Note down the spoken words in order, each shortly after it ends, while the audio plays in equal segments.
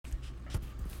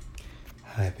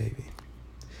Hi, baby.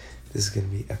 This is going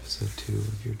to be episode 2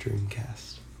 of your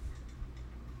Dreamcast.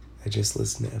 I just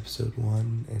listened to episode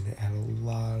 1, and it had a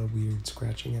lot of weird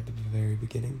scratching at the very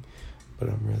beginning, but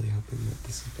I'm really hoping that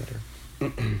this is better.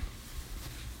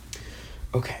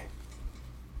 Okay.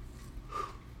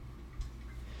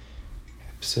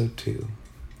 Episode 2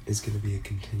 is going to be a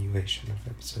continuation of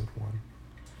episode 1,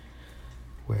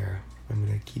 where I'm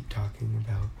going to keep talking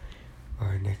about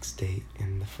our next date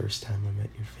and the first time I met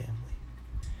your family.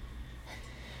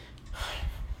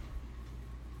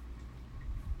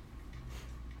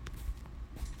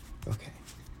 Okay,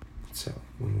 so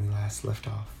when we last left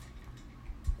off,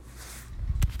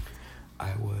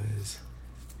 I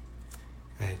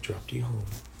had dropped you home,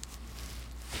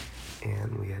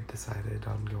 and we had decided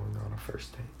on going on a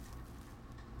first date.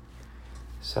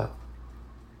 So,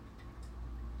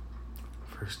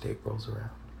 first date rolls around,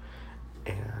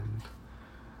 and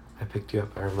I picked you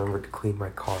up. I remembered to clean my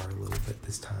car a little bit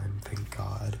this time, thank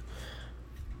God.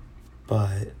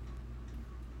 But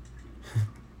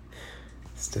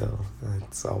still,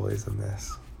 it's always a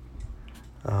mess.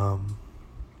 Gosh.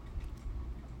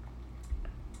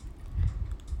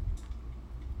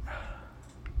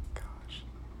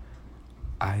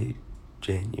 I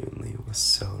genuinely was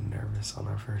so nervous on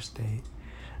our first date.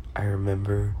 I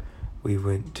remember we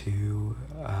went to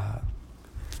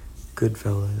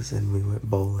Goodfellas and we went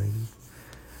bowling.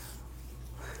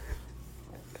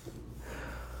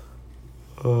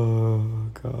 Oh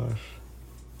gosh.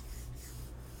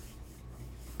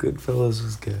 Goodfellas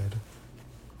was good.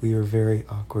 We were very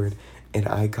awkward, and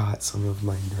I got some of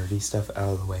my nerdy stuff out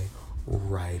of the way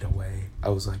right away. I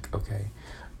was like, okay,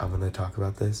 I'm gonna talk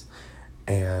about this.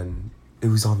 And it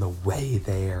was on the way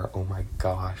there. Oh my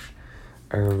gosh.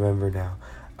 I remember now.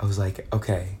 I was like,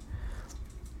 okay,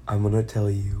 I'm gonna tell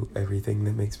you everything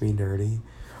that makes me nerdy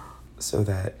so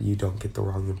that you don't get the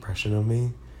wrong impression of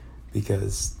me.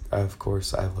 Because, of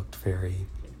course, I looked very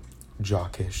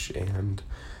jockish and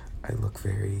I look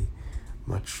very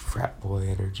much frat boy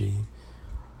energy,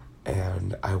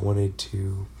 and I wanted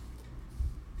to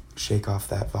shake off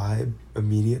that vibe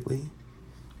immediately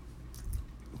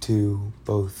to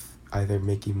both either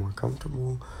make you more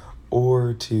comfortable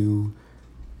or to,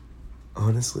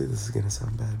 honestly, this is gonna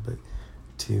sound bad, but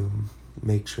to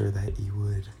make sure that you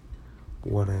would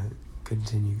want to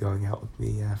continue going out with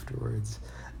me afterwards.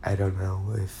 I don't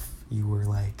know if you were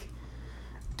like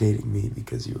dating me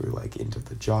because you were like into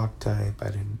the jock type.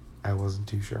 I wasn't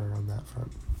too sure on that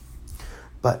front.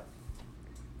 But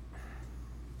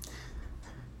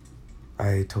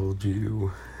I told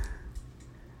you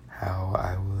how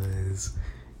I was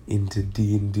into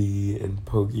D&D and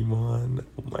Pokemon.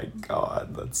 Oh my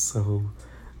god,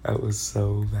 that was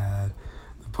so bad.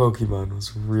 The Pokemon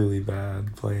was really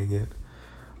bad playing it.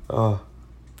 Oh,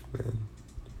 man.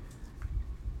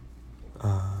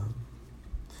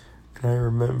 And I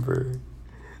remember,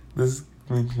 this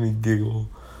makes me giggle,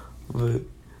 but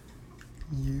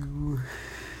you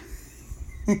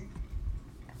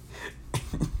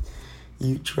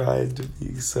you tried to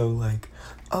be so like,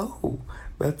 oh,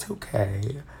 that's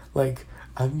okay. Like,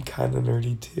 I'm kind of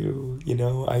nerdy too, you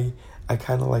know? I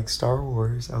kind of like Star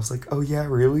Wars. I was like, oh yeah,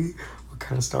 really? What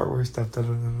kind of Star Wars stuff? Da,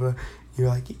 da, da, da. You're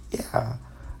like, yeah,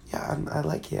 I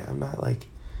like it. I'm not like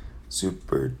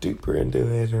super duper into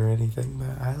it or anything,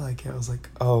 but I like it. I was like,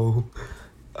 oh,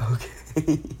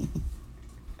 okay.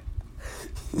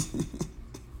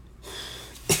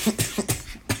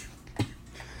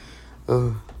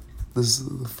 Oh, this is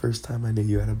the first time I knew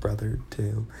you had a brother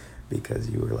too, because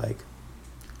you were like,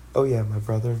 oh yeah, my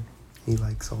brother, he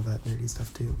likes all that nerdy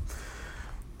stuff too.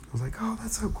 I was like, oh,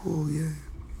 that's so cool, yeah.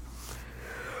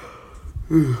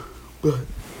 But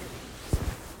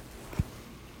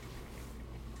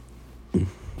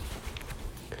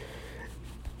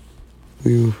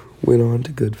we went on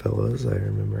to Goodfellas. I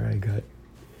remember I got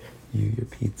you your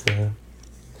pizza.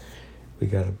 We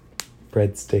got a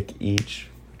breadstick each,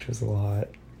 which was a lot.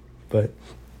 But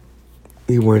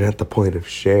we weren't at the point of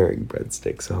sharing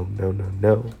breadsticks, so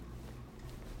no.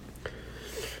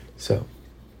 So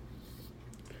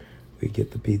we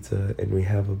get the pizza and we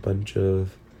have a bunch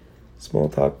of small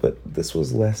talk, but this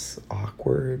was less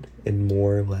awkward and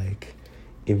more like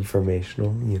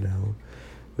informational, you know.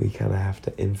 We kind of have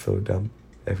to info dump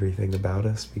everything about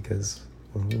us because,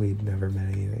 well, we'd never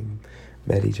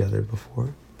met each other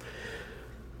before.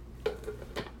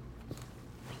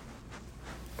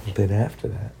 Then after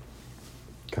that,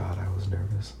 God, I was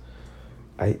nervous.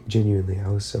 I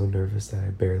was so nervous that I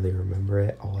barely remember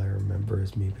it. All I remember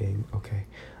is me being, okay,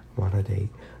 I'm on a date.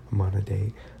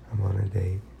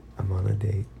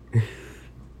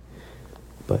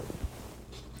 But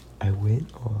I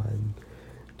went on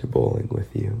to bowling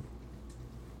with you.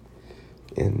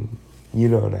 And you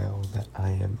know now that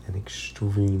I am an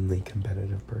extremely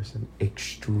competitive person.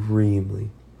 Extremely.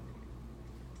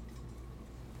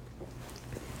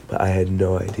 But I had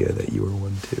no idea that you were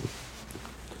one too.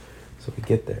 So we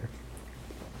get there.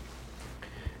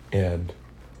 And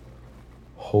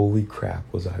holy crap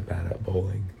was I bad at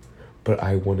bowling. But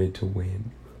I wanted to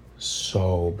win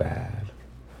so bad.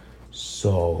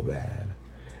 So bad.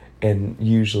 And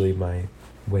usually my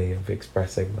way of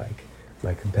expressing like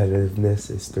my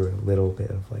competitiveness is through a little bit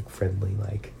of like friendly,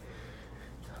 like,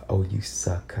 oh, you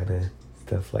suck kind of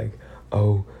stuff, like,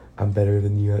 oh, I'm better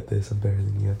than you at this, I'm better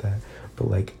than you at that. But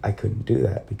like I couldn't do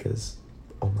that because,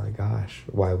 oh my gosh,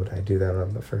 why would I do that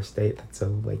on the first date? That's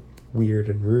so like weird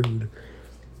and rude.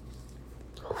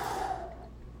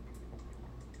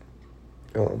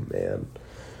 Oh man.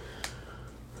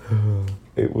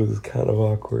 It was kind of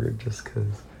awkward just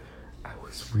because I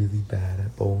was really bad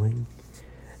at bowling.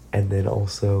 And then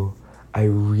also, I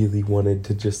really wanted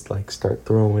to just like start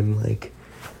throwing like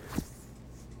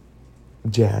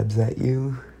jabs at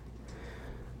you.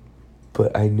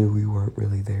 But I knew we weren't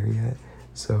really there yet.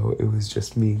 So it was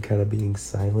just me kind of being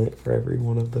silent for every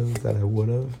one of those that I would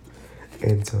have.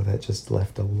 And so that just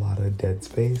left a lot of dead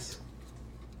space.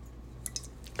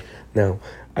 Now,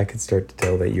 I could start to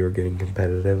tell that you were getting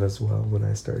competitive as well when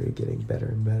I started getting better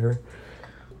and better.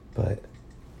 But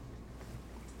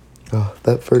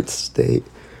that first date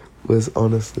was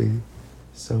honestly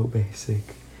so basic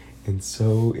and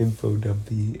so info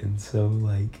dumpy and so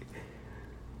like,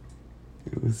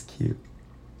 it was cute.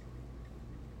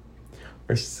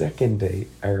 Our second date,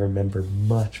 I remember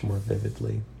much more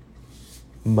vividly.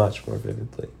 Much more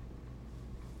vividly.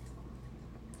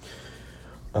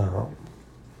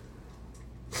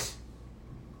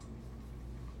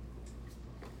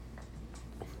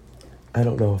 I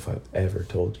don't know if I've ever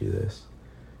told you this,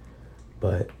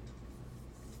 but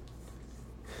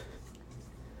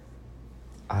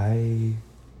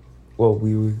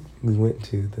we went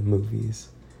to the movies,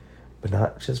 but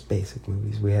not just basic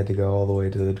movies. We had to go all the way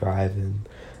to the drive-in,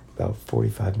 about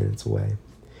 45 minutes away,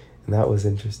 and that was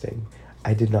interesting.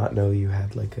 I did not know you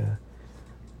had like a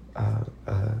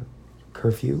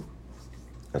curfew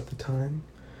at the time,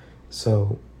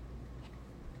 so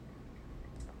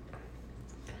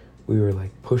we were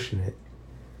like pushing it,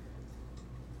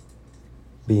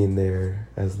 being there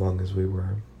as long as we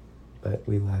were, but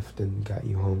we left and got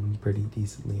you home pretty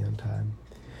decently on time.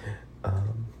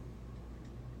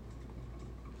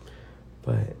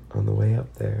 But on the way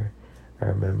up there, I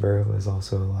remember it was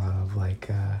also a lot of like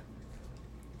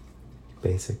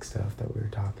basic stuff that we were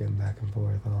talking back and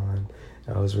forth on.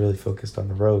 And I was really focused on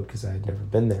the road because I had never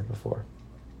been there before.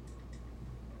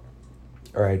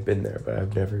 Or I'd been there, but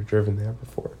I've never driven there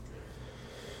before.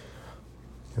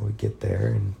 And we get there,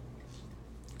 and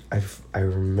I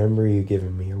remember you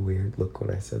giving me a weird look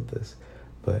when I said this,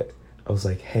 but I was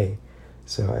like, hey,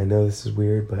 so I know this is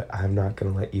weird, but I'm not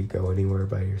going to let you go anywhere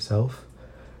by yourself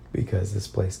because this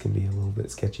place can be a little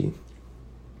bit sketchy.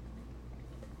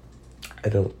 I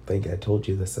don't think I told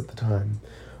you this at the time,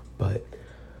 but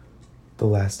the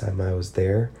last time I was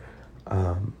there,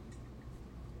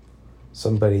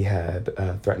 somebody had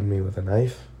threatened me with a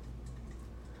knife.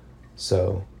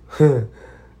 So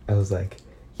I was like,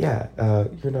 yeah,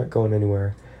 you're not going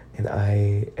anywhere. And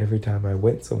every time I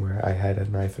went somewhere, I had a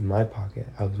knife in my pocket.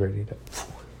 I was ready to,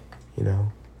 you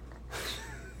know.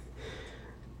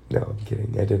 No, I'm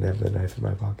kidding. I didn't have the knife in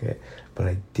my pocket. But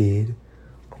I did.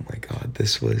 Oh my God,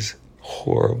 this was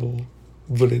horrible.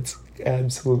 But it's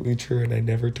absolutely true, and I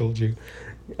never told you.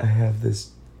 I have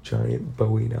this giant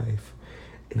Bowie knife,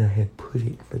 and I had put it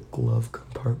in the glove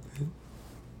compartment.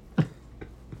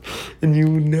 And you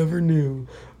never knew,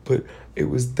 but it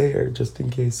was there just in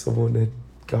case someone had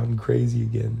gone crazy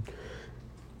again.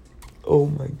 Oh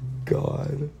my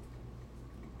God.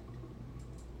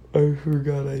 I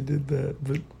forgot I did that,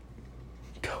 but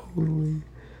totally.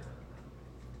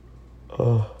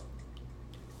 I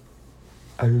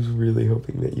was really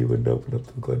hoping that you wouldn't open up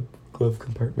the glove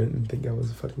compartment and think I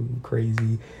was fucking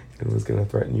crazy and was gonna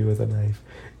threaten you with a knife.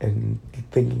 And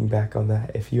thinking back on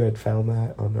that, if you had found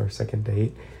that on our second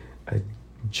date, a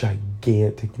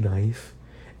gigantic knife,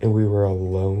 and we were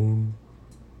alone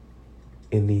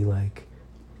in the like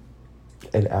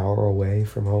an hour away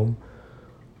from home,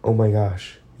 oh my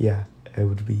gosh, yeah, I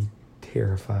would be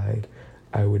terrified.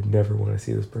 I would never want to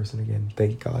see this person again.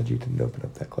 Thank God you didn't open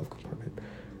up that glove compartment.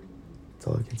 That's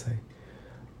all I can say.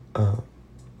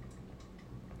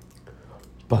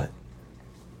 But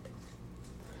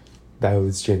I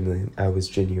was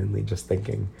genuinely just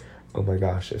thinking, oh my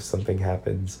gosh, if something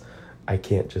happens, I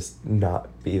can't just not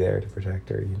be there to protect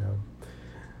her, you know?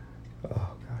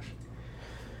 Oh, gosh.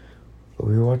 But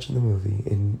we were watching the movie,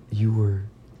 and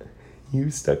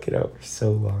you stuck it out for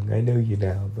so long. I know you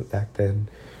now, but back then,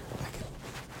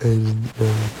 I didn't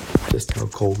know just how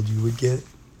cold you would get.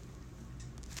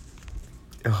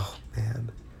 Oh,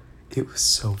 man. It was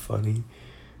so funny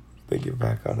thinking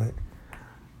back on it.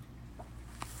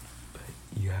 But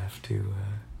you have to,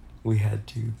 we had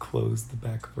to close the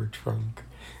back of her trunk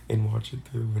and watch it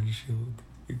through the windshield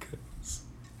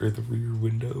or the rear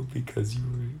window because you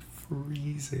were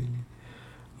freezing.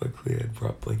 Luckily, I had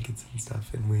brought blankets and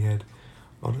stuff, and we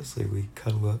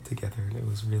cuddled up together, and it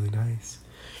was really nice.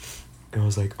 And I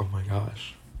was like, oh my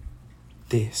gosh,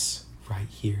 this right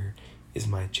here is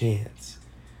my chance.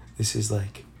 This is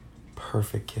like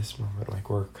perfect kiss moment. Like,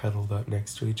 we're cuddled up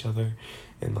next to each other,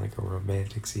 and like a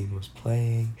romantic scene was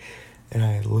playing, and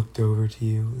I had looked over to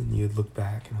you, and you had looked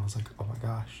back, and I was like, oh my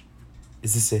gosh,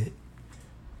 is this it?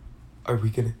 Are we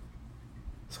gonna...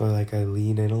 So I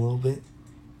lean in a little bit.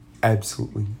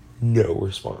 Absolutely no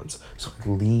response. So I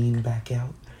lean back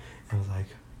out, and I was like,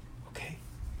 okay,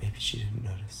 maybe she didn't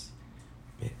notice.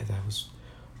 That was...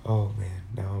 Oh man,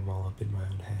 now I'm all up in my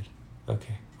own head.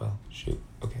 Okay, well, shoot,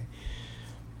 okay.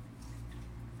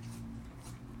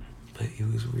 But it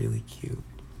was really cute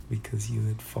because you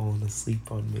had fallen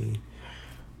asleep on me.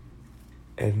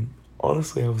 And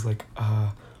honestly, I was like,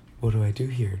 what do I do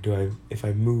here? If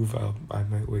I move, I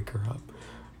might wake her up.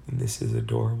 And this is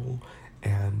adorable.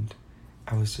 And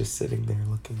I was just sitting there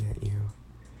looking at you.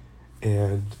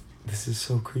 And this is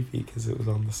so creepy because it was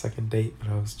on the second date, but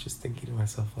I was just thinking to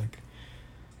myself, like,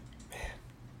 man,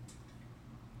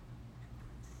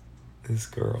 this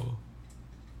girl,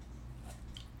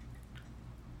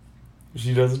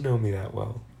 she doesn't know me that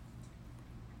well.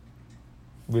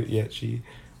 But yet she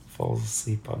falls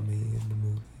asleep on me in the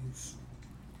movies.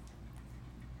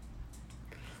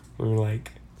 We're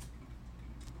like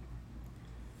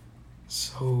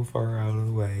so far out of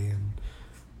the way, and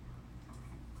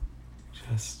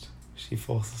just she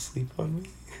falls asleep on me.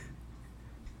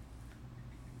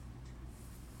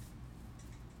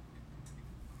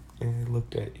 And I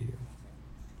looked at you.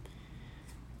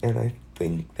 And I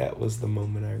think that was the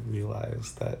moment I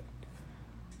realized that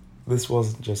this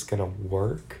wasn't just gonna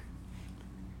work.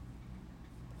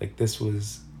 Like, this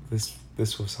was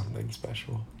something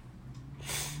special.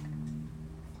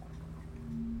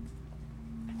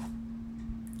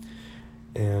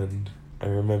 And I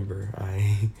remember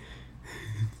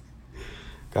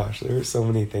gosh, there were so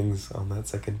many things on that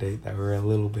second date that were a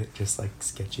little bit just like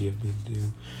sketchy of me to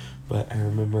do. But I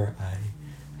remember I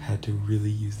had to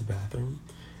really use the bathroom,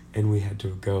 and we had to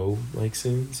go like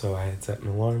soon, so I had set an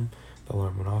alarm. The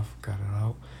alarm went off, got it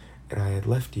out, and I had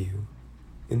left you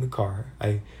in the car.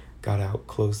 I got out,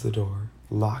 closed the door,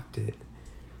 locked it,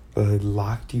 but I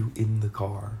locked you in the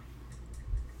car.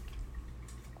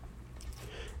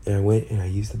 And I went and I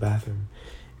used the bathroom,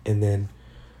 and then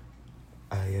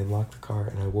I unlocked the car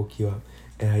and I woke you up.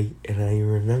 And I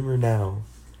remember now,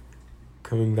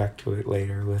 coming back to it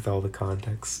later with all the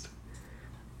context,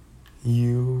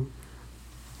 you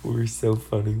were so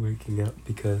funny waking up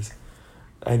because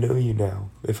I know you now.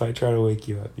 If I try to wake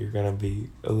you up, you're gonna be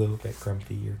a little bit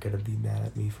grumpy. You're gonna be mad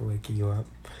at me for waking you up.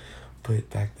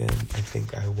 But back then, I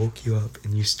think I woke you up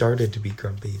and you started to be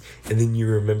grumpy, and then you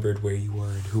remembered where you were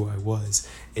and who I was,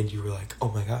 and you were like, oh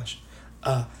my gosh,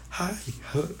 hi,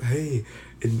 hey,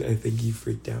 and I think you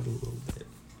freaked out a little bit.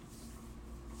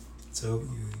 So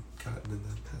you got in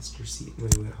the passenger seat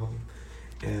when we went home,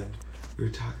 and we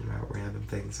were talking about random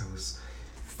things. I was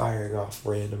firing off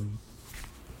random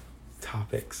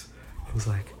topics. I was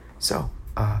like, so,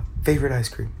 favorite ice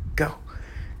cream, go.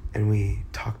 And we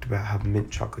talked about how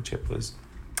mint chocolate chip was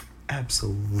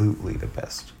absolutely the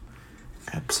best.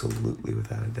 Absolutely,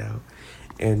 without a doubt.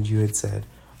 And you had said,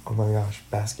 oh my gosh,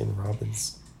 Baskin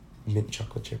Robbins mint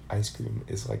chocolate chip ice cream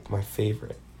is like my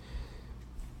favorite.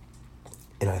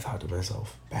 And I thought to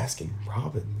myself, Baskin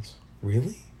Robbins?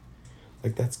 Really?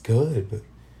 Like, that's good, but...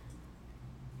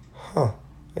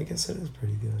 I guess it is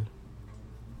pretty good.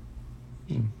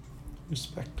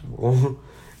 Respectable.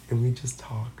 And we just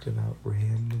talked about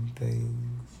random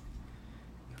things.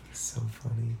 It was so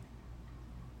funny.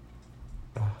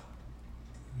 It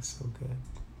was so good.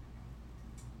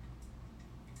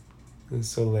 It was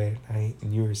so late at night,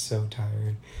 and you were so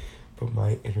tired, but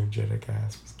my energetic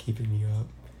ass was keeping me up.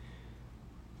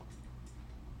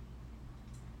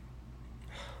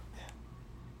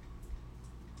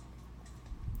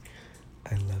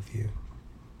 I love you.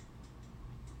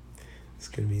 It's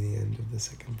going to be the end of the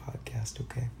second podcast,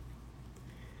 okay?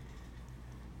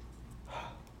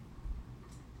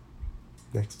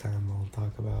 Next time I'll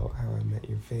talk about how I met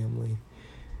your family.